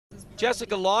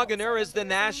Jessica Loggener is the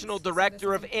National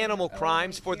Director of Animal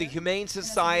Crimes for the Humane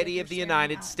Society of the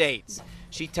United States.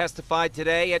 She testified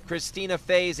today at Christina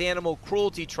Fay's animal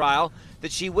cruelty trial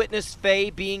that she witnessed Fay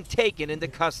being taken into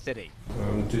custody.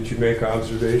 Did you make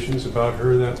observations about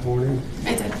her that morning?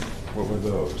 I did. What were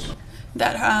those?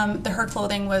 That her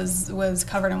clothing was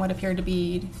covered in what appeared to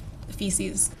be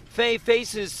feces. Fay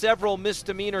faces several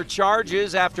misdemeanor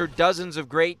charges after dozens of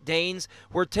Great Danes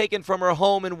were taken from her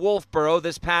home in Wolfeboro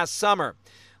this past summer.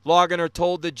 Loggener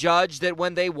told the judge that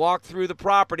when they walked through the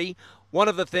property, one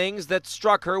of the things that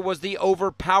struck her was the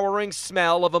overpowering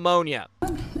smell of ammonia.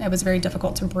 It was very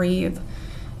difficult to breathe.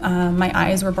 My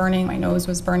eyes were burning, my nose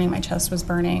was burning, my chest was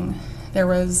burning. There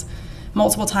was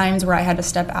multiple times where I had to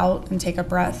step out and take a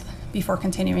breath before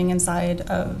continuing inside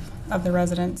of the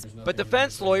residence. But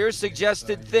defense lawyers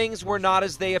suggested things were not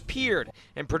as they appeared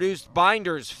and produced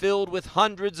binders filled with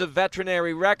hundreds of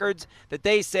veterinary records that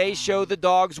they say show the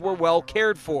dogs were well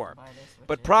cared for.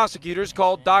 But prosecutors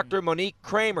called Dr. Monique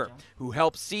Kramer, who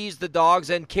helped seize the dogs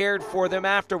and cared for them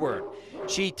afterward.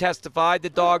 She testified the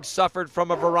dogs suffered from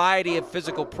a variety of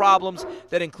physical problems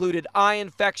that included eye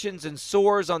infections and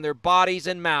sores on their bodies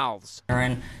and mouths.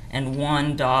 And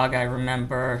one dog I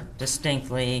remember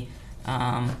distinctly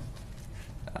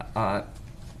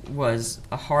was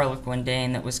a Harlequin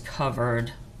Dane that was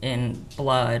covered in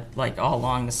blood, like all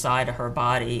along the side of her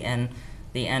body and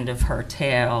the end of her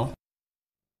tail.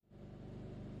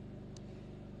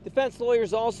 Defense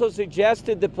lawyers also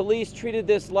suggested the police treated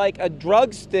this like a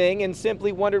drug sting and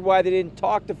simply wondered why they didn't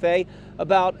talk to Fay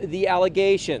about the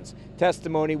allegations.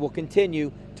 Testimony will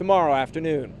continue tomorrow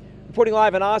afternoon. Reporting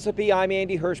live in Ossipee, I'm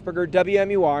Andy Hirschberger,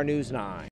 WMUR News 9.